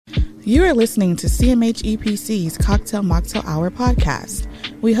You are listening to CMH EPC's Cocktail Mocktail Hour podcast.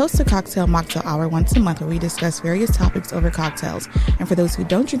 We host a Cocktail Mocktail Hour once a month where we discuss various topics over cocktails. And for those who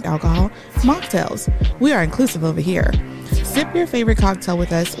don't drink alcohol, mocktails. We are inclusive over here. Sip your favorite cocktail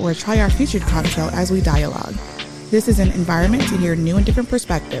with us or try our featured cocktail as we dialogue. This is an environment to hear new and different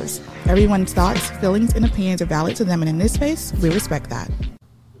perspectives. Everyone's thoughts, feelings, and opinions are valid to them, and in this space, we respect that.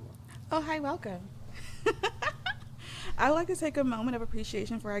 Oh, hi, welcome. I would like to take a moment of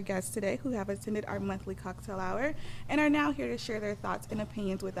appreciation for our guests today who have attended our monthly cocktail hour and are now here to share their thoughts and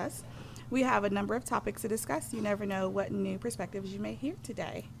opinions with us. We have a number of topics to discuss. You never know what new perspectives you may hear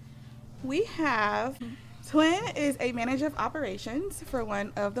today. We have Twin is a manager of operations for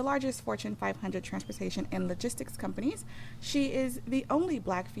one of the largest Fortune 500 transportation and logistics companies. She is the only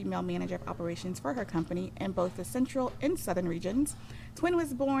Black female manager of operations for her company in both the central and southern regions. Twin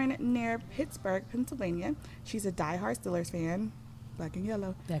was born near Pittsburgh, Pennsylvania. She's a diehard Steelers fan, black and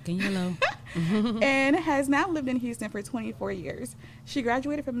yellow. Black and yellow. And has now lived in Houston for 24 years. She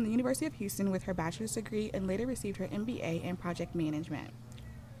graduated from the University of Houston with her bachelor's degree and later received her MBA in project management.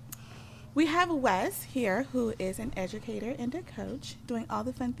 We have Wes here, who is an educator and a coach, doing all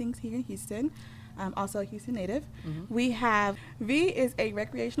the fun things here in Houston, also a Houston native. Mm-hmm. We have V is a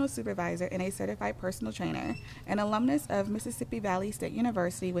recreational supervisor and a certified personal trainer, an alumnus of Mississippi Valley State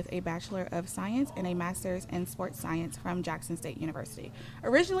University with a Bachelor of Science and a Master's in Sports Science from Jackson State University.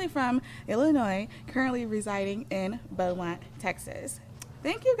 Originally from Illinois, currently residing in Beaumont, Texas.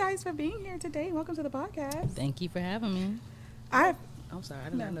 Thank you guys for being here today. Welcome to the podcast. Thank you for having me. I'm sorry, I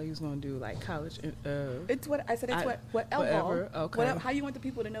did not know you was going to do like college. It's what I said. It's whatever. Okay. Whatever, how you want the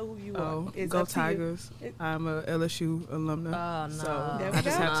people to know who you are? Is go Tigers. I'm a LSU alumna. Oh, no. So I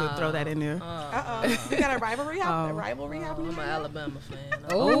just have to throw that in there. We got a rivalry happening. I'm an Alabama fan.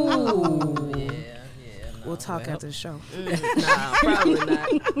 Oh. Yeah. No, we'll talk after the show. Nah, probably not.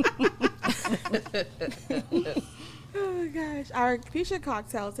 Oh gosh, our featured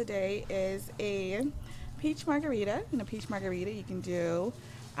cocktail today is a peach margarita. In a peach margarita, you can do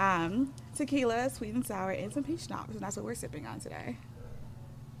tequila, sweet and sour, and some peach schnapps, and that's what we're sipping on today.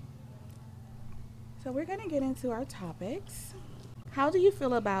 So we're going to get into our topics. How do you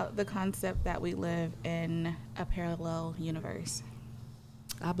feel about the concept that we live in a parallel universe?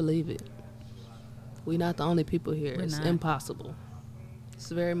 I believe it. We're not the only people here. It's impossible.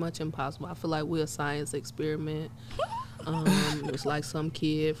 It's very much impossible. I feel like we're a science experiment. It's like some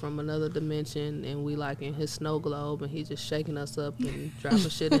kid from another dimension, and we like in his snow globe, and he's just shaking us up and dropping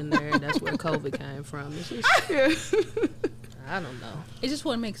shit in there, and that's where COVID came from. It's just, I don't know. It just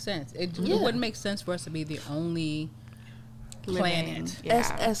wouldn't make sense. It wouldn't make sense for us to be the only planet.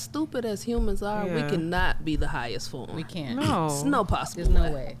 Yeah. As stupid as humans are, we cannot be the highest form. We can't. No. It's no possible. There's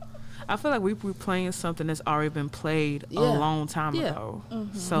no way. I feel like we're playing something that's already been played a long time ago.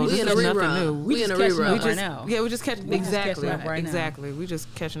 Mm-hmm. So this is nothing new. We in a rerun right now. Yeah, we're just catching exactly. Now. We're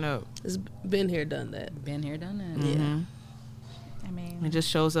just catching up. It's been here, done that. Been here, done that. Mm-hmm. I mean, it just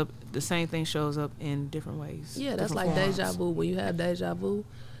shows up. The same thing shows up in different ways. Yeah, that's like forms. deja vu. When you have deja vu,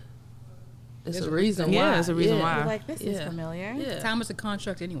 it's a reason why. Yeah, it's a reason why. you're like, this is familiar. Yeah. Time is a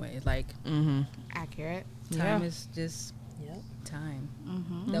construct anyway. It's like Accurate. time is just time.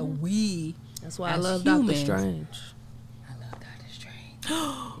 Mm-hmm. That we. That's why I as love humans, Doctor Strange. I love Doctor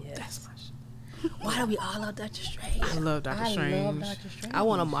Strange. Yes. That's my Why do we all love Doctor Strange? I love Doctor Strange. I love Doctor Strange. I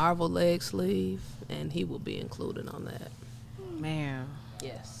want a Marvel leg sleeve, and he will be included on that. Man.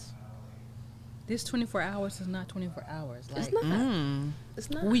 Yes. This 24 hours is not 24 hours. Like, It's not. It's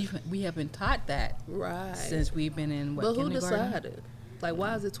not. we have been taught that Right. since we've been in But who kindergarten? decided? Like,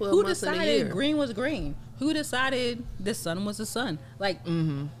 why is it 12 Who months in a decided year? green was green? Who decided the sun was the sun? Like,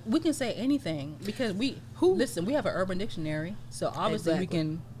 we can say anything because listen, we have an urban dictionary, so obviously we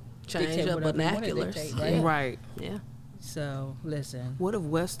can change dictate up whatever we wanna vernaculars. dictate, right? Right. Yeah. So, listen, What if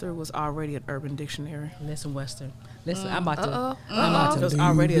Western was already an urban dictionary? listen, Western. Listen, I'm about It to was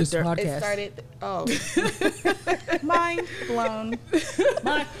already a this dirt. It podcast. started. Mind blown.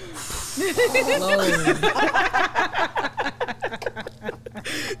 My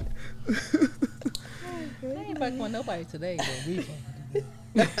I ain't fucking with nobody today, but we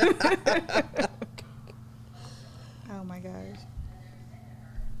Oh my gosh.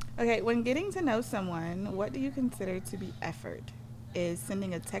 Okay, when getting to know someone, what do you consider to be effort? Is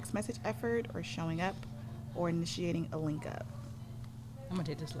sending a text message effort, or showing up, or initiating a link up? I'm gonna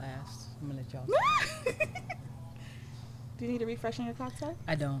take this last. I'm gonna let y'all. Do you need a refresh on your cocktail?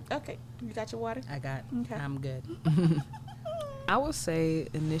 I don't. Okay, you got your water? I got. Okay. I'm good. I would say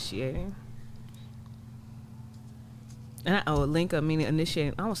initiating. And link up meaning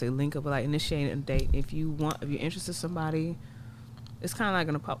initiating. I don't say link up, but like initiating a date. If you're interested in somebody, it's kind of like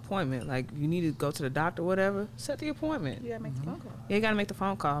an appointment. Like, you need to go to the doctor, whatever. Set the appointment. You gotta make the phone call. Yeah, you gotta make the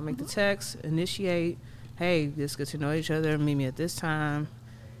phone call, make the text, initiate. Hey, let's get to know each other. Meet me at this time.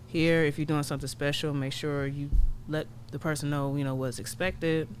 Here, if you're doing something special, make sure you let the person know, you know, what's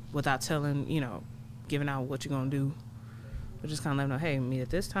expected without telling, you know, giving out what you're gonna do. But just kind of let them know, hey, meet at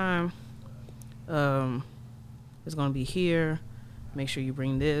this time. It's gonna be here. Make sure you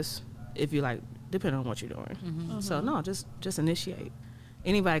bring this. If you like, depending on what you're doing. So no, just initiate.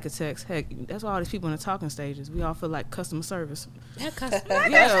 Anybody could text. Heck, that's why all these people in the talking stages. We all feel like customer service.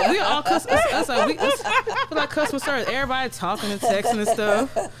 Yeah, we all customer. That's like we feel like customer service. Everybody talking and texting and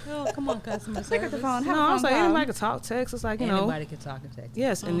stuff. Oh, come on, customer Pick up the service. phone. No, I was like, anybody could talk, text. It's like, you know. Anybody can talk and text.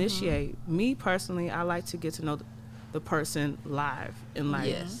 Yes, initiate. Me personally, I like to get to know the person live in life.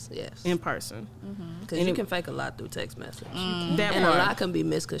 Yes. In person. Because you can fake a lot through text message. That And a part. lot can be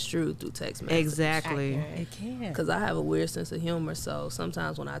misconstrued through text message. Exactly. It can. Because I have a weird sense of humor, so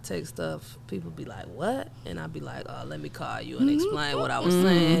sometimes when I text stuff, people be like, what? And I be like, oh, let me call you and explain what I was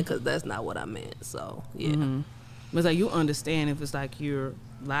saying, because that's not what I meant. So, yeah. But it's like, you understand if it's like you're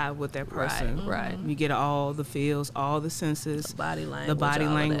live with that person. Right. You get all the feels, all the senses, The body language. the body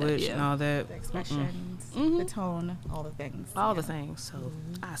all of that, language yeah. and all that. The expressions, the tone, all the things. All the things. So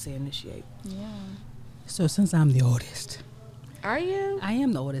I say initiate. Yeah. So since I'm the oldest, Are you? I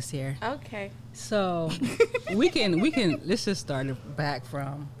am the oldest here. Okay. So we can let's just start it back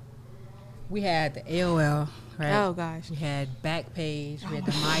from, we had the AOL, right? Oh gosh. We had Backpage, we had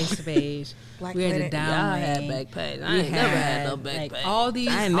the MySpace, Black we had the Planet. Y'all Downlane. had Backpage. I We ain't never had no Backpage. like, all these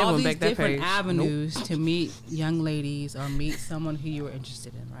I ain't never all back these that different page. avenues to meet young ladies or meet someone who you were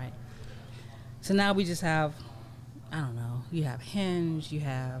interested in, right? So now we just have, I don't know, you have Hinge, you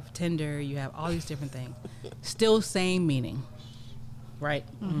have Tinder, you have all these different things. Still same meaning, right?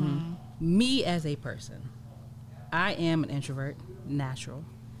 Me as a person, I am an introvert, natural.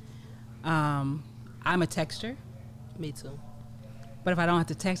 I'm a texter, Me too. but if I don't have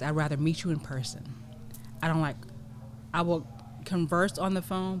to text, I'd rather meet you in person. I will converse on the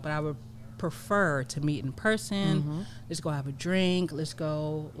phone, but I would prefer to meet in person. Let's go have a drink. Let's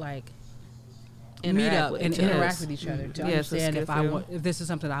go meet Interact up with and each other. interact with each other to Yes, let's understand get if a I feel. want, if this is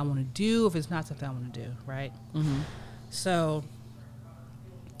something I want to do, if it's not something I want to do, right? So,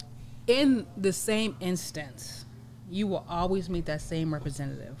 in the same instance, you will always meet that same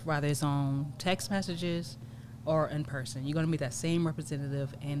representative, whether it's on text messages or in person. You're going to meet that same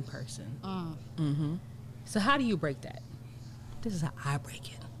representative in person. So how do you break that? This is how I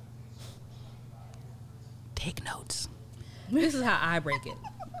break it. Take notes. This is how I break it.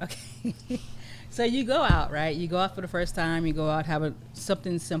 Okay. So you go out, right? You go out for the first time. You go out, have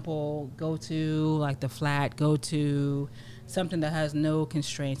something simple. Go to like the flat. Go to something that has no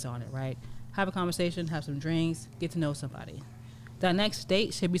constraints on it, right? Have a conversation, have some drinks, get to know somebody. That next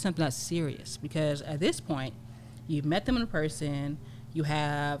date should be something that's serious, because at this point, you've met them in person. You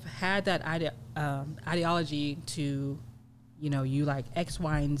have had that ideology to, you like X,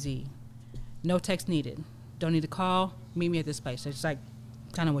 Y, and Z. No text needed. Don't need to call. Meet me at this place. It's like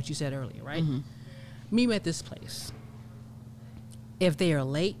kind of what you said earlier, right? Meet me at this place. If they are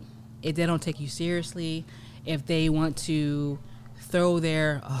late, if they don't take you seriously, if they want to throw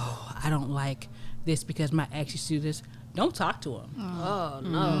their, I don't like this because my ex used to do this, don't talk to them. Oh,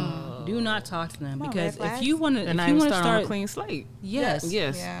 no. Do not talk to them, Come on, because red if you want to, And if I you want to start on start a clean slate. yes,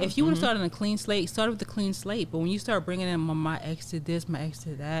 Yes. Yeah. if you want to start on a clean slate, start with a clean slate. But when you start bringing in my ex did this, my ex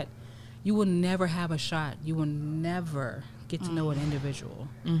did that, you will never have a shot. You will never get to know an individual.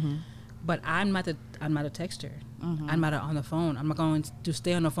 But I'm not a texter. I'm not on the phone. I'm not going to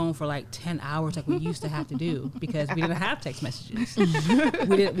stay on the phone for like 10 hours like we used to have to do, because we didn't have text messages.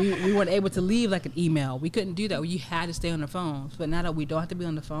 we weren't able to leave like an email. We couldn't do that. You had to stay on the phone. But now that we don't have to be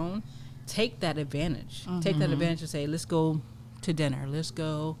on the phone, take that advantage. Take that advantage and say, let's go to dinner. Let's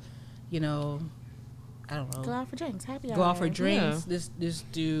go, I don't know. Go out for drinks. Happy hour. Go out for drinks. Let's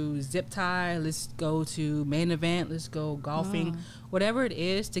do zip tie. Let's go to main event. Let's go golfing. Whatever it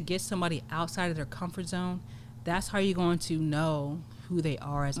is to get somebody outside of their comfort zone, that's how you're going to know who they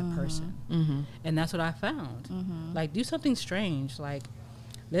are as a person. And that's what I found. Like, do something strange. Like,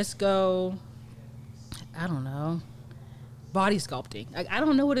 let's go, I don't know, body sculpting. Like, I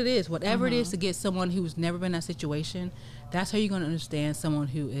don't know what it is. Whatever it is to get someone who's never been in that situation, that's how you're going to understand someone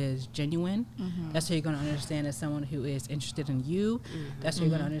who is genuine. That's how you're going to understand as someone who is interested in you. That's how you're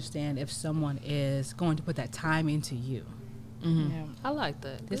going to understand if someone is going to put that time into you. Yeah. I like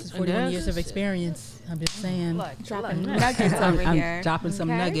that. This is 41 years of experience. I'm just saying. Dropping nuggets over I'm here. dropping some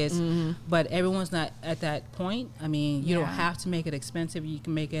Okay? nuggets. But everyone's not at that point. I mean, you don't have to make it expensive. You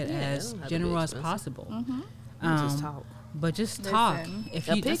can make it Yeah, it as don't have to be general as expensive. possible. Just talk. But just talk. If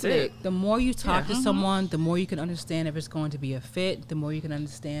you the more you talk to someone, the more you can understand if it's going to be a fit. The more you can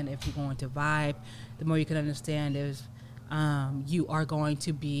understand if you're going to vibe. The more you can understand if you are going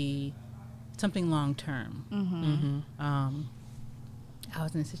to be something long term. I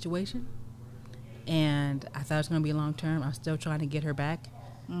was in a situation, and I thought it was going to be long term. I'm still trying to get her back,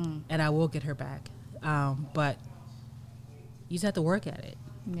 and I will get her back. But you just have to work at it.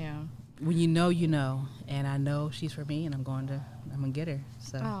 Yeah. When you know, and I know she's for me, and I'm gonna get her.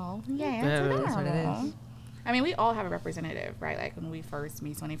 So. Oh, yeah, that's what it is. I mean, we all have a representative, right? Like when we first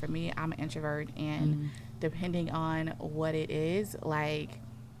meet somebody. For me, I'm an introvert, and depending on what it is, like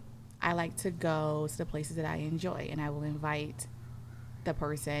I like to go to the places that I enjoy, and I will invite the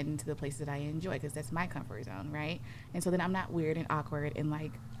person to the places that I enjoy because that's my comfort zone, right? And so then I'm not weird and awkward and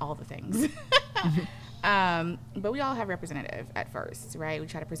like all the things. But we all have representative at first, right? We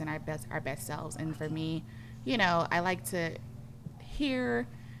try to present our best selves. And for me, you know, I like to hear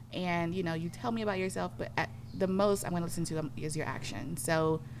and, you know, you tell me about yourself, but at the most I'm going to listen to them is your actions.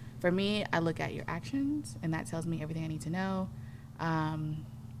 So for me, I look at your actions and that tells me everything I need to know,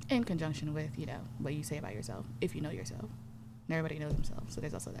 in conjunction with, you know, what you say about yourself, if you know yourself. And everybody knows themselves. So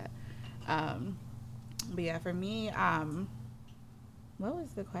there's also that. But yeah, for me, what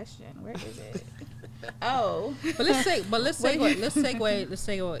was the question? Where is it? Oh, but let's say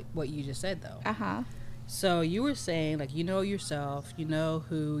what you just said though. So you were saying like you know yourself, you know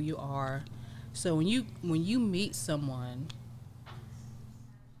who you are. So when you meet someone,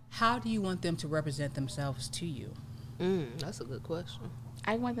 how do you want them to represent themselves to you? That's a good question.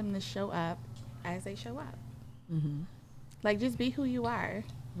 I want them to show up as they show up. Like just be who you are.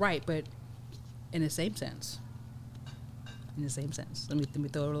 Right, but in the same sense. Let me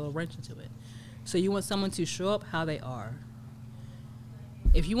throw a little wrench into it. So you want someone to show up how they are.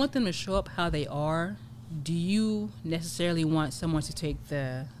 If you want them to show up how they are, do you necessarily want someone to take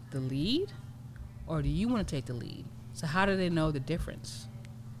the lead, or do you want to take the lead? So how do they know the difference?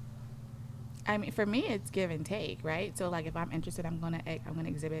 I mean, for me, it's give and take, right? So like if I'm interested, I'm gonna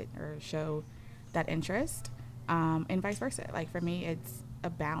exhibit or show that interest, and vice versa. Like for me, it's a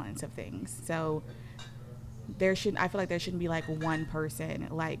balance of things. So I feel like there shouldn't be like one person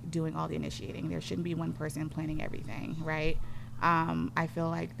like doing all the initiating. There shouldn't be one person planning everything, right? I feel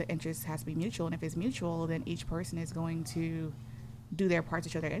like the interest has to be mutual, and if it's mutual, then each person is going to do their part to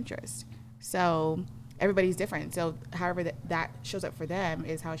show their interest. So everybody's different. So however that shows up for them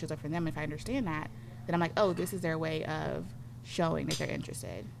is how it shows up for them. If I understand that, then I'm like, oh, this is their way of showing that they're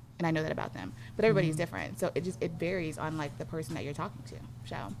interested, and I know that about them. But everybody's different, so it varies on like the person that you're talking to.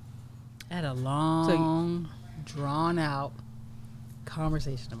 So I had a long, drawn out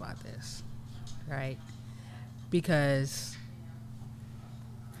conversation about this, right? Because,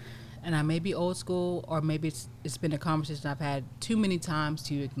 and I may be old school, or maybe it's been a conversation I've had too many times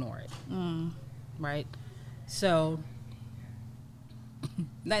to ignore it, right? So,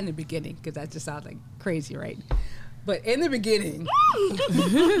 not in the beginning, because that just sounds like crazy, right? But in the beginning,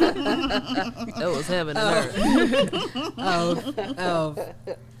 that was heaven and earth of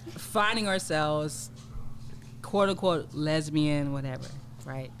finding ourselves, quote unquote, lesbian, whatever,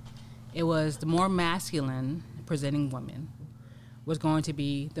 right? It was the more masculine presenting woman was going to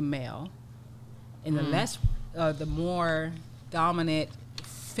be the male, and the more dominant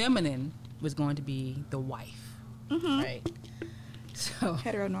feminine was going to be the wife, right? So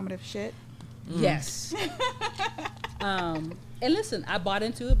heteronormative shit. Yes. And listen, I bought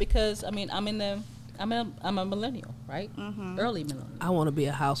into it because I mean I'm a millennial, right? Early millennial. I want to be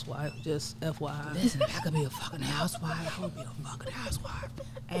a housewife, just FYI. Listen, I could be a fucking housewife. I will be a fucking housewife.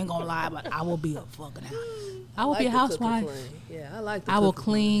 I ain't gonna lie, but I will be a fucking housewife. I will be a housewife. Yeah, I like the I will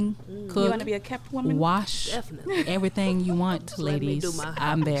clean, cook. You want to be a kept woman? Wash. Definitely. Everything you want, ladies. Do my house.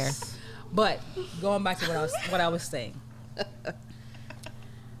 I'm there. But going back to what I was saying.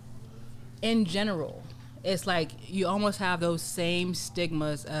 In general, it's like you almost have those same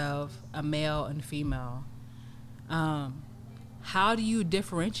stigmas of a male and female. How do you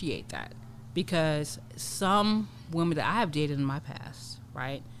differentiate that? Because some women that I have dated in my past,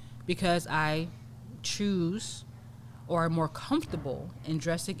 right? Because I choose or am more comfortable in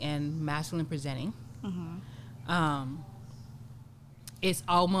dressing and masculine presenting, it's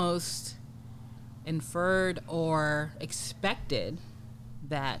almost inferred or expected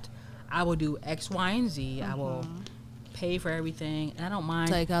that I will do X, Y, and Z. I will pay for everything, and I don't mind.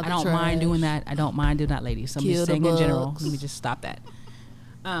 Take out the I don't trash. mind doing that. I don't mind doing that, ladies. So I'm Kill just the saying in general. bugs. Let me just stop that.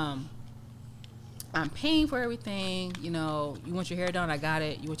 I'm paying for everything. You know, you want your hair done, I got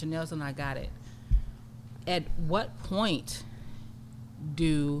it. You want your nails done, I got it. At what point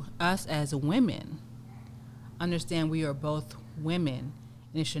do us as women understand we are both women,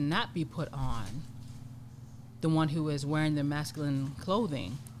 and it should not be put on the one who is wearing the masculine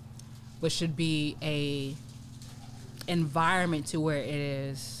clothing, but should be a environment to where it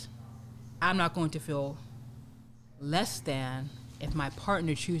is, I'm not going to feel less than if my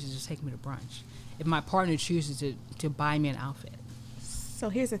partner chooses to take me to brunch, if my partner chooses to buy me an outfit. So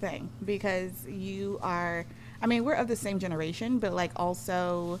here's the thing, because you are, I mean, we're of the same generation, but like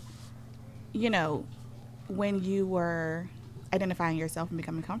also, you know, when you were identifying yourself and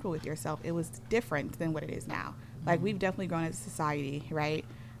becoming comfortable with yourself, it was different than what it is now. Like, we've definitely grown as a society, right?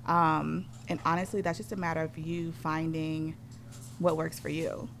 And honestly, that's just a matter of you finding what works for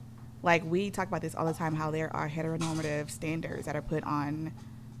you. Like, we talk about this all the time, how there are heteronormative standards that are put on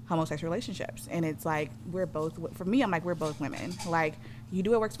homosexual relationships. And it's like, we're both, for me, I'm like, we're both women. Like, you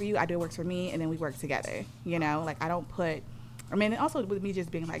do what works for you, I do what works for me, and then we work together, you know? Like, I don't put, I mean, and also with me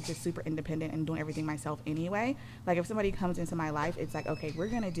just being like just super independent and doing everything myself anyway, like if somebody comes into my life, it's like, okay, we're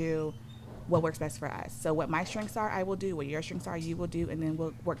going to do what works best for us. So what my strengths are, I will do. What your strengths are, you will do. And then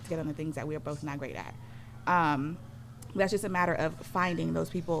we'll work together on the things that we are both not great at. That's just a matter of finding those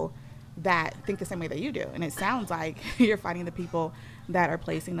people that think the same way that you do. And it sounds like you're finding the people that are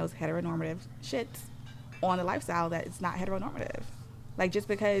placing those heteronormative shits on the lifestyle that it's not heteronormative. Like, just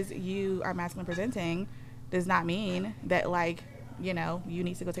because you are masculine presenting does not mean that, like, you know, you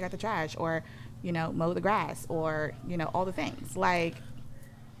need to go take out the trash or, you know, mow the grass or, you know, all the things. Like,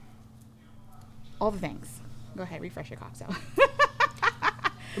 all the things. Go ahead, refresh your cocktail.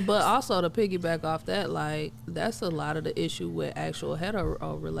 But also to piggyback off that, like, that's a lot of the issue with actual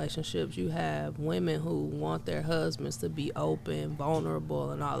hetero relationships. You have women who want their husbands to be open,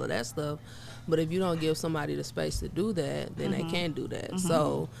 vulnerable, and all of that stuff. But if you don't give somebody the space to do that, then they can't do that.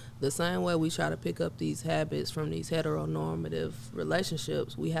 So the same way we try to pick up these habits from these heteronormative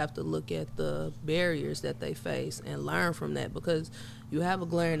relationships, we have to look at the barriers that they face and learn from that, because you have a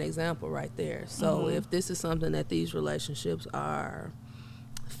glaring example right there. So if this is something that these relationships are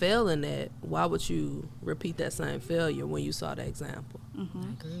failing at, why would you repeat that same failure when you saw the example? I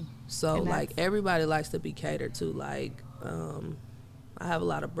agree. So like, everybody likes to be catered to. Like, I have a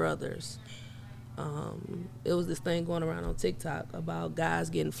lot of brothers. It was this thing going around on TikTok about guys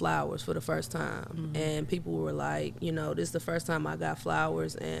getting flowers for the first time, and people were like, you know, this is the first time I got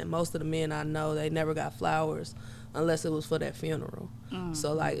flowers, and most of the men I know, they never got flowers unless it was for their funeral.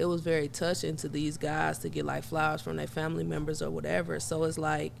 So like, it was very touching to these guys to get like flowers from their family members or whatever. So it's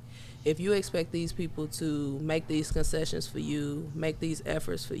like, if you expect these people to make these concessions for you, make these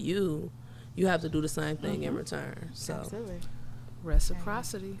efforts for you, you have to do the same thing in return. So Absolutely.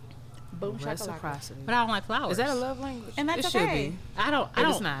 Reciprocity. Boom, shakalaka. Reciprocity. But I don't like flowers. Is that a love language? And that's it okay. should be. I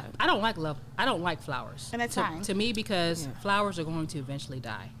don't not. I don't like love. I don't like flowers. And that's to, fine. to me, because flowers are going to eventually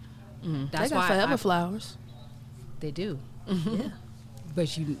die. That's they got why forever flowers. They do. Yeah.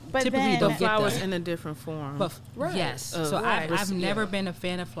 But you But typically then- don't But get flowers them. in a different form. But yes. So right. I've never been a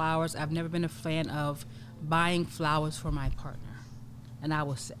fan of flowers. I've never been a fan of buying flowers for my partner. And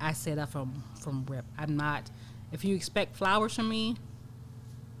I say that from rip. I'm not. If you expect flowers from me,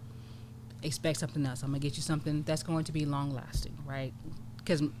 expect something else. I'm gonna get you something that's going to be long lasting, right?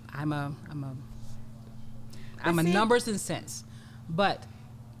 Because I'm a numbers and cents. But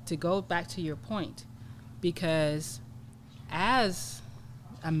to go back to your point, because as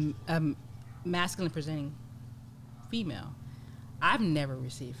a masculine presenting female, I've never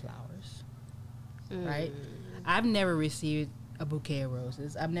received flowers, right? I've never received a bouquet of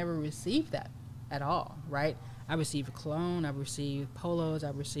roses. I've never received that at all, right? I received a cologne, I've received polos,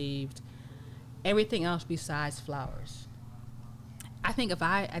 I've received everything else besides flowers. I think if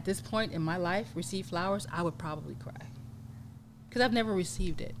I, at this point in my life, received flowers, I would probably cry. Because I've never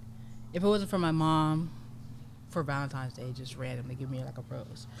received it. If it wasn't for my mom, for Valentine's Day, just randomly give me like a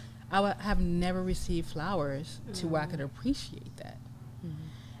rose, I would have never received flowers to where I could appreciate that.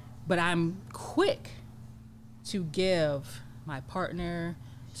 But I'm quick to give my partner,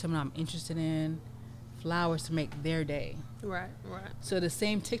 someone I'm interested in, flowers to make their day. Right. So the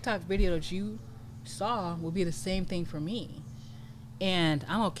same TikTok video that you saw will be the same thing for me. And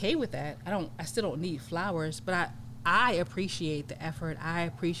I'm okay with that. I still don't need flowers, but I appreciate the effort. I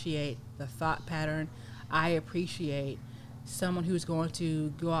appreciate the thought pattern. I appreciate someone who's going to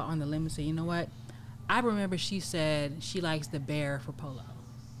go out on the limb and say, you know what? I remember she said she likes the bear for polo.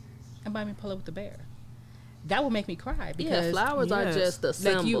 And buy me polo with the bear. That will make me cry, because flowers are just a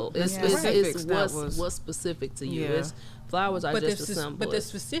symbol. It's what's specific to you. Yeah. Flowers are just a symbol. But the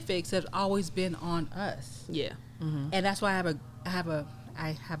specifics have always been on us. Yeah. And that's why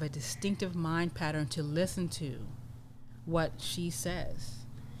I have a distinctive mind pattern to listen to what she says.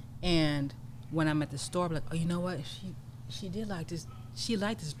 And when I'm at the store, I'm like, oh, you know what? She did like this. She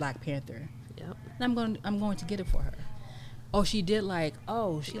liked this Black Panther. Yep. And I'm going to get it for her. Oh, she did like.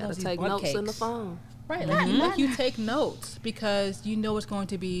 Oh, she You gotta loves these take bun notes cakes. in the phone. Right, like you take notes because you know it's going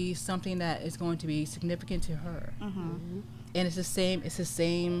to be something that is going to be significant to her, and it's the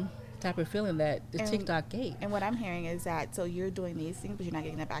same type of feeling that the TikTok gave. And what I'm hearing is that so you're doing these things, but you're not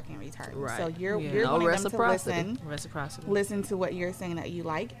getting it back in return. Right. So you're No wanting reciprocity. them to Reciprocity. listen to what you're saying that you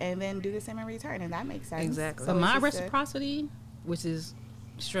like, and then do the same in return, and that makes sense. Exactly. But So my it's just reciprocity, which is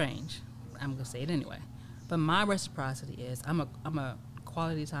strange, I'm gonna say it anyway. But my reciprocity is I'm a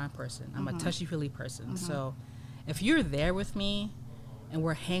quality time person. I'm a touchy feely person. So if you're there with me and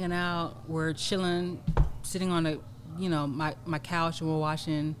we're hanging out, we're chilling, sitting on my couch and we're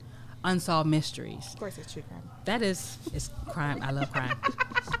watching Unsolved Mysteries. Of course, it's true crime. That is, it's crime. I love crime.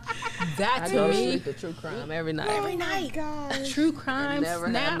 That I to go to me, sleep to true crime every night. Every night, guys. true crime. Never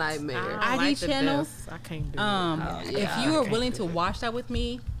have snaps, nightmares. ID channel. I can't do it. If you are willing to watch that with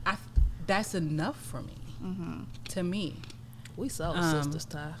me, that's enough for me. To me, We soul sisters,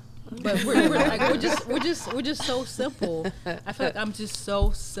 Ty. but we're just so simple. I feel like I'm just so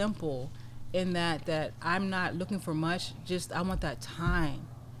simple in that I'm not looking for much. Just I want that time.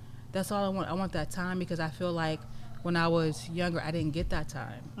 That's all I want. I want that time because I feel like when I was younger, I didn't get that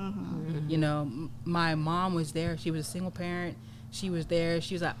time. You know, my mom was there. She was a single parent. She was there.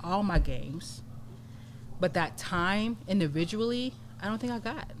 She was at all my games. But that time individually, I don't think I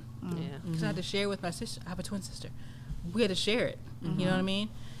got. Yeah. Because I had to share with my sister. I have a twin sister. We had to share it. You know what I mean?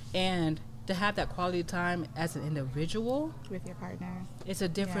 And to have that quality time as an individual With your partner. it's a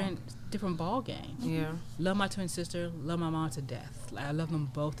different ball game. Yeah. Love my twin sister, love my mom to death. Like, I love them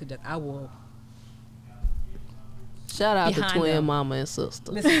both to death. I will Shout out to Behind twin them. mama and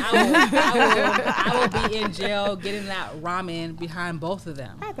sister. listen. I will be in jail getting that ramen behind both of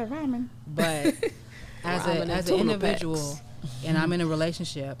them. I had the ramen. But as Ramen and an tuna individual, packs. and I'm in a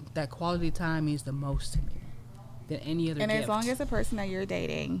relationship, that quality time means the most to me than any other And gift. as long as the person that you're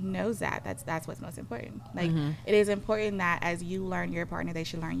dating knows that's what's most important. Like it is important that as you learn your partner, they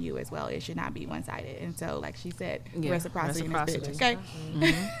should learn you as well. It should not be one sided. And so, like she said, Yeah, reciprocity in this bitch. Okay,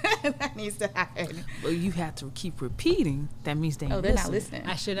 that needs to happen. But you have to keep repeating. That means they ain't Oh, they're not listening. listening.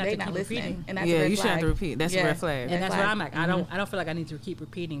 I should have They're to not keep listening, repeating. and that's a Yeah, red you should have flag. to repeat. That's a red flag. And Red that's flag. where I'm at. I don't feel like I need to keep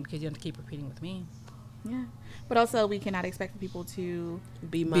repeating because you have to keep repeating with me. Yeah, but also we cannot expect people to.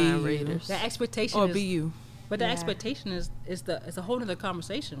 Be mind you. readers. That expectation Or is, be you. but the Yeah. expectation is a whole other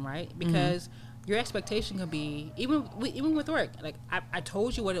conversation, right? Because your expectation could be even with work. Like I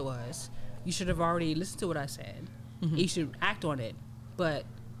told you what it was. You should have already listened to what I said. You should act on it. But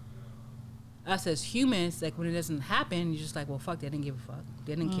us as humans, like when it doesn't happen, you're just like, well, fuck. They didn't give a fuck.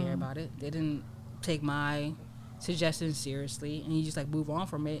 They didn't care about it. They didn't take my suggestions seriously, and you just like move on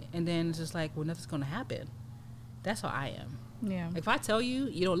from it. And then it's just like, well, nothing's gonna happen. That's how I am. Yeah. If I tell you,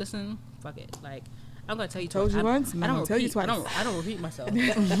 you don't listen, fuck it. Like, I'm gonna tell you Told twice. you once, I'm I don't gonna tell you repeat. twice. I don't repeat myself.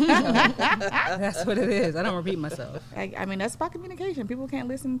 That's what it is. I don't repeat myself. I mean, that's about communication. People can't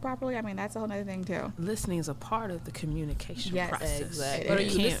listen properly. I mean, that's a whole other thing too. Listening is a part of the communication Yes, process. exactly. But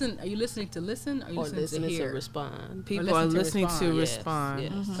Can't- are you listening to listen? Or are you Or listening listening to to hear? respond. People listen are to listening respond. to Yes, respond.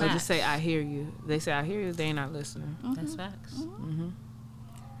 yes. Or just say, I hear you. They say, I hear you. They ain't not listening. That's facts.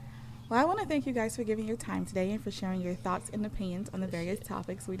 Well, I want to thank you guys for giving your time today and for sharing your thoughts and opinions on the various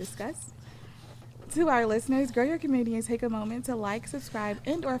topics we discussed. To our listeners, grow your community and take a moment to like, subscribe,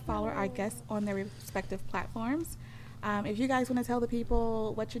 and or follow our guests on their respective platforms. If you guys want to tell the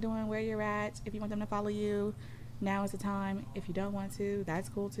people what you're doing, where you're at, if you want them to follow you, now is the time. If you don't want to, that's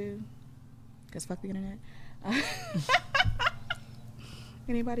cool too. Because fuck the internet.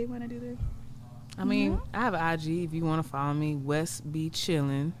 Anybody want to do this? I mean, I have an IG if you want to follow me. West B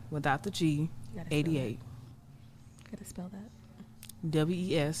Chillin without the G, You gotta spell 88. Gotta spell that.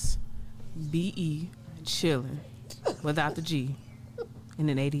 WESBE Chillin without the G, and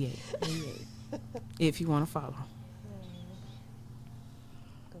then 88. If you want to follow.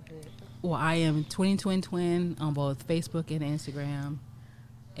 Well, I am twin on both Facebook and Instagram.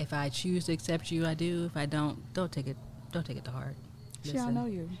 If I choose to accept you, I do. If I don't take it to heart. She don't know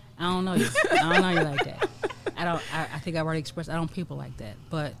you. I don't know you. I don't know you like that. I think I've already expressed I don't people like that.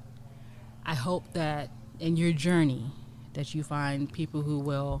 But I hope that in your journey that you find people who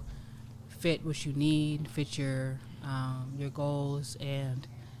will fit what you need, fit your goals, and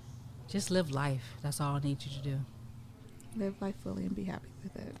just live life. That's all I need you to do. Live life fully and be happy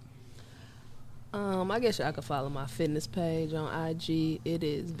with it. I guess y'all can follow my fitness page on IG. It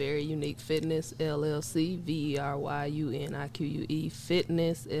is Very Unique Fitness LLC, VERYUNIQUE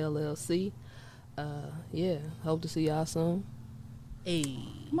Fitness LLC. Yeah, hope to see y'all soon.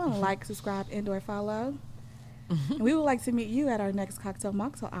 Come on, like, subscribe, and/or follow. And we would like to meet you at our next Cocktail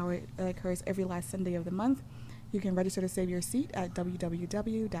Mocktail Hour that occurs every last Sunday of the month. You can register to save your seat at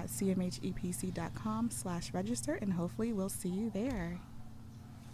www.cmhepc.com/register, and hopefully we'll see you there.